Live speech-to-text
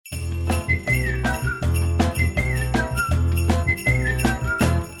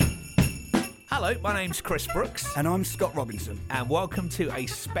Hello, my name's Chris Brooks. And I'm Scott Robinson. And welcome to a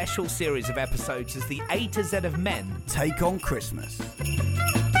special series of episodes as the A to Z of men take on Christmas.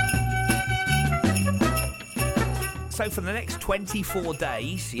 So for the next 24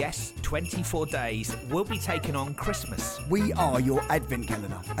 days, yes, 24 days, we'll be taking on Christmas. We are your advent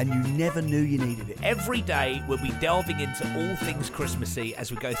calendar, and you never knew you needed it. Every day, we'll be delving into all things Christmassy as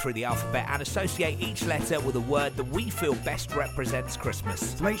we go through the alphabet and associate each letter with a word that we feel best represents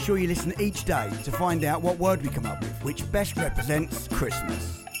Christmas. So make sure you listen each day to find out what word we come up with, which best represents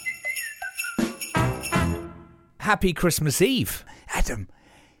Christmas. Happy Christmas Eve. Adam,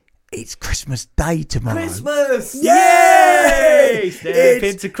 it's Christmas Day tomorrow. Christmas! Yay! Step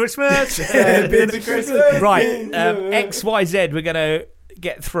into Christmas. Step into Christmas. Right, XYZ, we're going to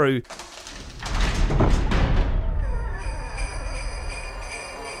get through.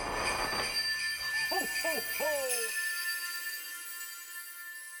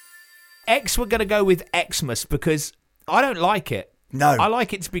 X, we're going to go with Xmas because I don't like it. No. I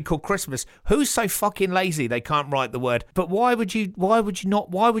like it to be called Christmas. Who's so fucking lazy they can't write the word? But why would you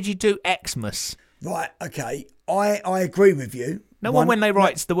do Xmas? Right, okay. I agree with you. No one, when they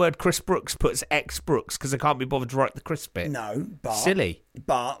writes the word Chris Brooks, puts X Brooks because they can't be bothered to write the Chris bit. No, but... Silly.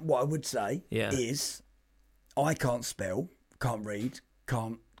 But what I would say is I can't spell, can't read,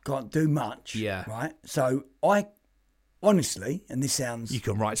 can't do much. Yeah. Right? So I... Honestly, and this sounds... You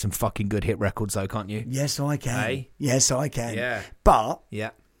can write some fucking good hit records though, can't you? Yes, I can. Hey? Yes, I can. Yeah. But Yeah.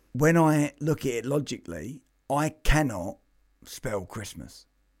 when I look at it logically, I cannot spell Christmas.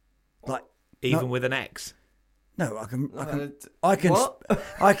 Like Even with an X. no,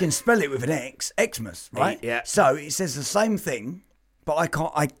 I can spell it with an X, Xmas, right? Yeah. So it says the same thing, but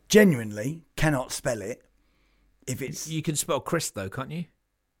I genuinely cannot spell it if it's You can spell Chris though, can't you?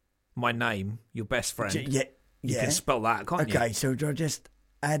 My name, your best friend. yeah. You can spell that, can't you? Okay, so do I just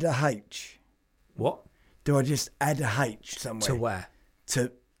add a H? What? Do I just add a H somewhere? To where?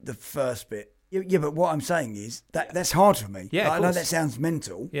 To the first bit. Yeah, but what I'm saying is that's hard for me. Yeah, of I know course. that sounds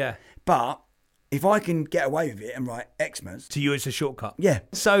mental. Yeah. But if I can get away with it and write Xmas, To you, it's a shortcut. yeah.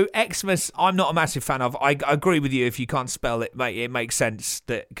 So Xmas, I'm not a massive fan of. I agree with you. If you can't spell it, mate, it makes sense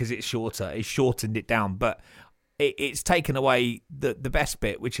that because it's shorter, it's shortened it down, but it's taken away the best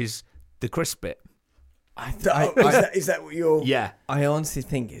bit, which is the Chris bit. Is that what you're... Yeah, I honestly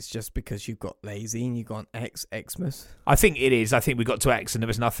think it's just because you've got lazy and you've gone Xmas. I think it is. I think we got to X and there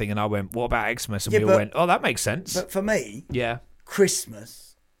was nothing, and I went, "What about Xmas?" And Yeah, we all but- went, "Oh, that makes sense." But for me, Yeah,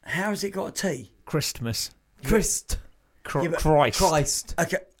 Christmas, how has it got a T? Christmas, Christ. Yeah, but- Christ.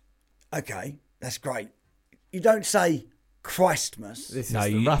 Okay, that's great. You don't say Christmas. This No, is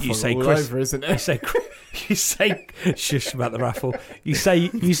the you raffle say all Chris. over, isn't You it? say, you say, shush about the raffle. You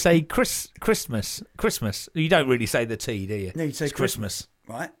say Christmas. You don't really say the T, do you? No, you say It's Christmas.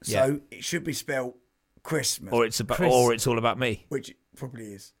 Right? Yeah. So it should be spelled Christmas, Or it's Chris. or it's all about me. which it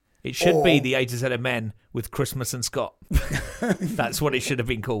probably is. It should Or- be the A to Z of men with Christmas and Scott. That's what it should have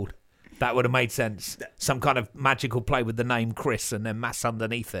been called. That would have made sense. Some kind of magical play with the name Chris and then mass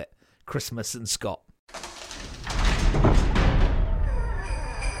underneath it. Christmas and Scott.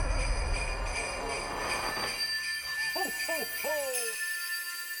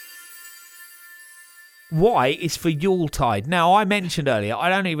 Y is for Yuletide. Now, I mentioned earlier, I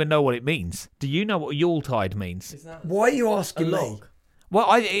don't even know what it means. Do you know what Yuletide means? Is that Why are you a asking me? log?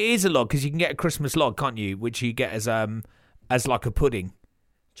 Well, it is a log because you can get a Christmas log, can't you? Which you get as like a pudding.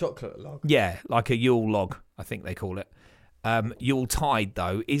 Chocolate log. Yeah, like a Yule log, I think they call it. Yuletide,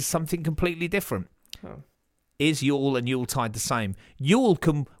 though, is something completely different. Oh. Is Yule and Yuletide the same? Yule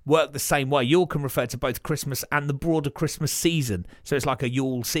can work the same way. Yule can refer to both Christmas and the broader Christmas season. So it's like a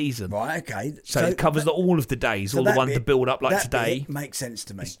Yule season. Right, okay. So it covers all of the days, so all the that ones that bit- build up like that today. bit makes sense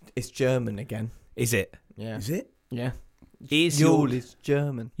to me. It's German again. Is it? Yeah. Is it? Yeah. Is Yule is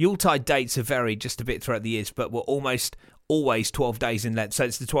German. Yuletide dates have varied just a bit throughout the years, but we're almost always 12 days in Lent. So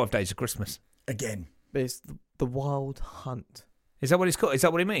it's the 12 days of Christmas. Again. But it's the Wild Hunt. Is that what it's called? Is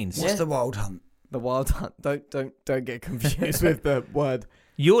that what it means? What's Yeah. the Wild Hunt? The Wild Hunt. Don't get confused with the word.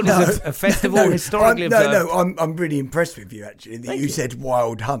 Yule is a festival historically observed. I'm really impressed with you, actually, that Thank you you. said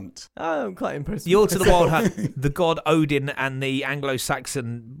Wild Hunt. Oh, I'm quite impressed. Yule with to the myself. Wild Hunt, the god Odin and the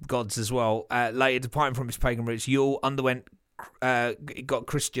Anglo-Saxon gods as well. Later, departing from its pagan roots, Yule underwent, it got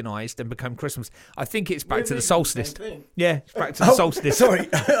Christianized and became Christmas. I think it's back to the solstice. Yeah, it's back to the solstice. Sorry.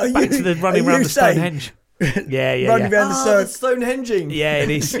 Back to the running around the Stonehenge. Yeah. Running around the Ah, the circle. Stonehenging. Yeah,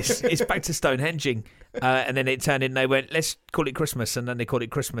 it is. It's back to Stonehenging. And then it turned in, they went, let's call it Christmas. And then they called it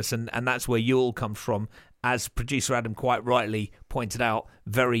Christmas. And that's where Yule comes from. As producer Adam quite rightly pointed out,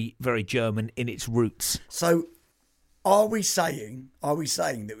 very, very German in its roots. So Are we saying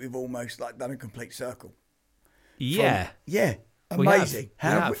that we've almost like done a complete circle? Yeah. Yeah. We have. Amazing.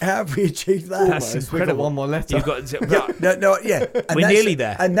 How have we achieved that? That's We've got incredible. one more letter. You've got Yeah. And We're nearly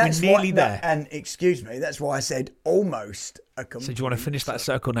there. And that's We're nearly there. And excuse me, that's why I said almost a complete. So do you want to finish that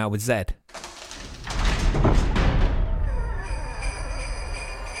circle now with Z?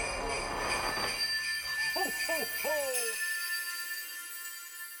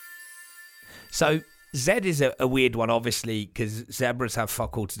 So Z is a weird one, obviously, because zebras have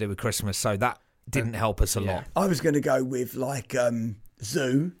fuck all to do with Christmas, so that didn't help us a lot. I was going to go with like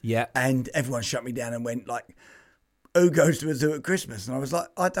zoo. Yeah. And everyone shut me down and went like, who goes to a zoo at Christmas? And I was like,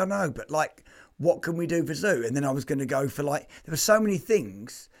 I don't know, but like, what can we do for zoo? And then I was going to go for like, there were so many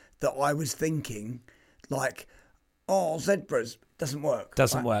things that I was thinking like, oh, zebras doesn't work.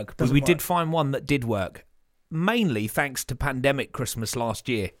 Doesn't work. But we did find one that did work, mainly thanks to pandemic Christmas last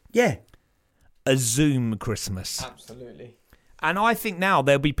year. Yeah. A Zoom Christmas. Absolutely. And I think now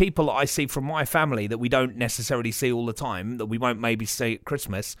there'll be people that I see from my family that we don't necessarily see all the time, that we won't maybe see at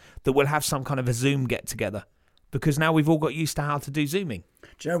Christmas, that will have some kind of a Zoom get-together. Because now we've all got used to how to do Zooming.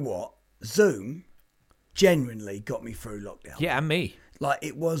 Do you know what? Zoom genuinely got me through lockdown. Yeah, and me. Like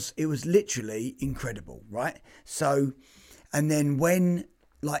it was literally incredible, right? So, and then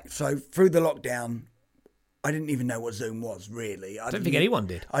so through the lockdown, I didn't even know what Zoom was, really. I don't think anyone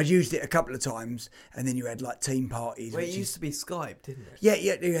did. I'd used it a couple of times, and then you had like team parties. Well, it used to be Skype, didn't it?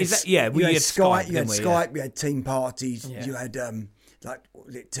 Yeah. We had Skype. You had didn't we? Skype. You had team parties. Yeah. You had like what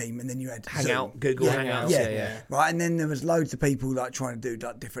was it, team, and then you had Hangout, Zoom. Google Hangouts. Yeah. Right, and then there was loads of people like trying to do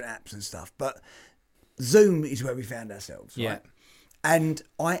like different apps and stuff. But Zoom is where we found ourselves. Right? Yeah. And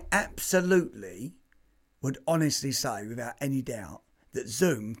I absolutely would honestly say, without any doubt, that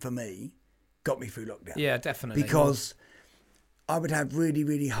Zoom for me got me through lockdown. Yeah, definitely. Because I would have really,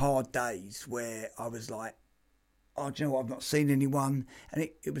 really hard days where I was like, oh, do you know what? I've not seen anyone. And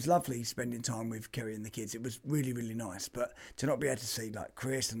it was lovely spending time with Kerry and the kids. It was really, really nice. But to not be able to see like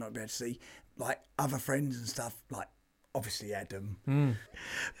Chris and not be able to see like other friends and stuff, like obviously Adam. Mm.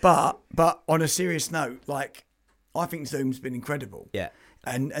 But on a serious note, like I think Zoom's been incredible. Yeah.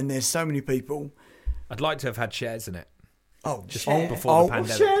 And there's so many people. I'd like to have had shares in it. Oh, just share. before the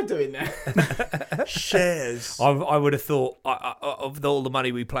pandemic. Share doing that. Shares. I would have thought of all the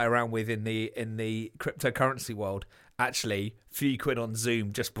money we play around with in the cryptocurrency world, actually, a few quid on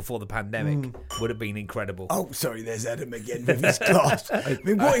Zoom just before the pandemic would have been incredible. Oh, sorry, there's Adam again with his glass. I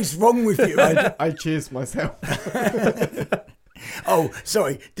mean, what is wrong with you? I cheers myself. Oh,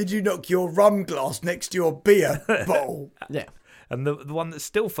 sorry, did you knock your rum glass next to your beer bottle? Yeah. And the one that's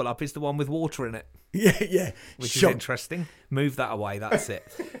still full up is the one with water in it. Yeah. Which is interesting. Move that away, that's it.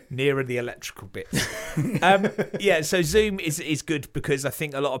 Nearer the electrical bits. So Zoom is good because I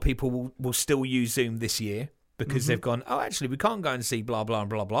think a lot of people will still use Zoom this year because they've gone, oh, actually, we can't go and see blah, blah,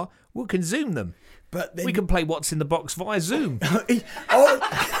 blah, blah. We can Zoom them. But then, we can play What's in the Box via Zoom.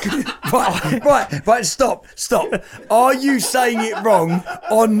 Right, stop. Are you saying it wrong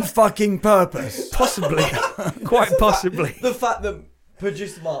on fucking purpose? Possibly. Quite possibly. The fact that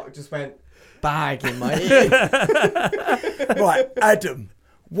producer Mark just went bag in my ear. Right, Adam,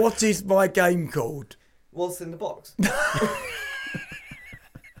 what is my game called? What's in the box?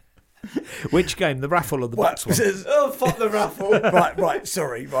 Which game? The raffle or the box one? Oh, fuck the raffle. Right,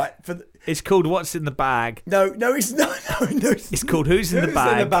 sorry, right. It's called What's in the Bag. No, it's not. No, it's called Who's in the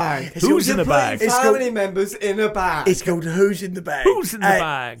Bag. In the bag? Who's in the bag? It's Family members in a bag. It's called Who's in the Bag. Who's in the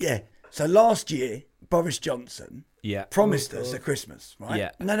bag? Yeah. So last year, Boris Johnson promised us a Christmas, right?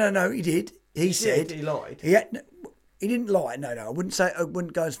 Yeah. No, he did. He said he lied. He didn't lie. No, I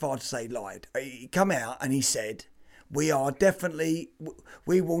wouldn't go as far to say lied. He come out and he said, we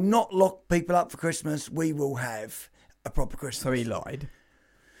will not lock people up for Christmas. We will have a proper Christmas. So he lied.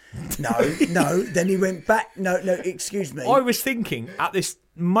 No. Then he went back. No, excuse me. I was thinking at this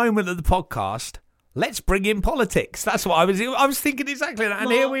moment of the podcast, let's bring in politics. That's what I was thinking exactly that.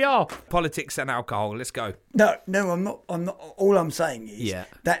 And here we are. Politics and alcohol. Let's go. No, I'm not. All I'm saying is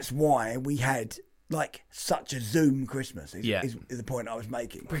that's why we had like such a Zoom Christmas is the point I was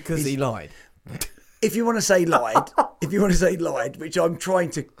making. Because he lied. If you want to say lied, which I'm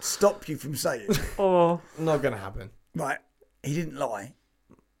trying to stop you from saying. Oh, not going to happen. Right. He didn't lie.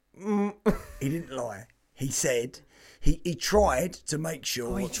 He didn't lie. He said he tried to make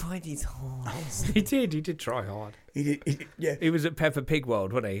sure. Oh, he tried his hardest. He did try hard. He did, yeah. He was at Peppa Pig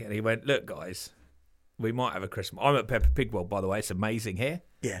World, wasn't he? And he went, look, guys, we might have a Christmas. I'm at Peppa Pig World, by the way. It's amazing here.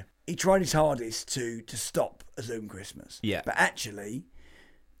 Yeah. He tried his hardest to stop a Zoom Christmas. Yeah. But actually,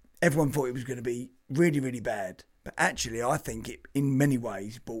 everyone thought it was going to be really, really bad. But actually, I think it, in many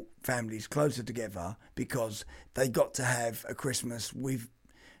ways, brought families closer together because they got to have a Christmas with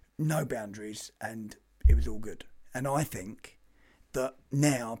no boundaries and it was all good. And I think that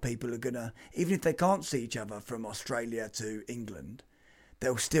now people are going to, even if they can't see each other from Australia to England,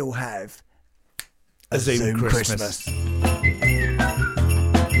 they'll still have a Zoom Christmas.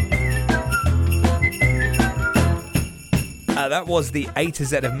 That was the A to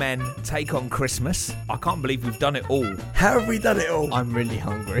Z of Men take on Christmas. I can't believe we've done it all. How have we done it all? I'm really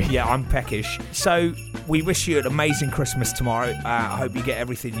hungry. Yeah, I'm peckish. So we wish you an amazing Christmas tomorrow. I hope you get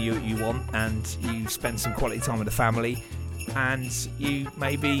everything you want and you spend some quality time with the family. And you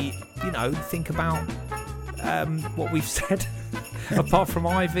maybe, think about what we've said. Apart from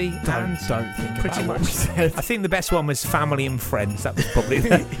Ivy, don't think pretty about much. what we said. I think the best one was family and friends. That was probably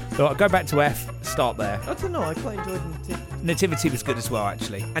the so go back to F. Start there. I don't know. I quite enjoyed Nativity. Nativity was good as well,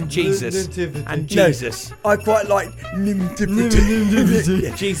 actually, and Jesus. Nativity. And Jesus. No, I quite like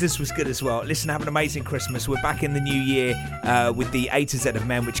Nativity. Jesus was good as well. Listen, have an amazing Christmas. We're back in the new year with the A to Z of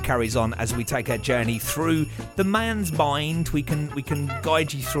Men, which carries on as we take our journey through the man's mind. We can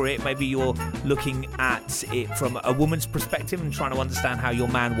guide you through it. Maybe you're looking at it from a woman's perspective and trying to understand how your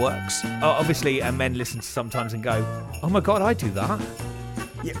man works. Obviously, men listen sometimes and go, "Oh my God, I do that."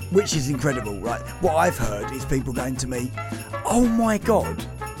 Yeah, which is incredible, right? What I've heard is people going to me, "Oh my God,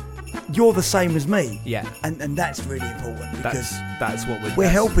 you're the same as me." Yeah, and that's really important because that's what we're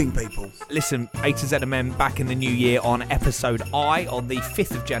helping people. Listen, A to Z of Men back in the new year on episode I on the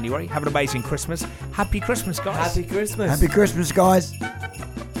 5th of January. Have an amazing Christmas. Happy Christmas, guys. Happy Christmas. Happy Christmas, guys.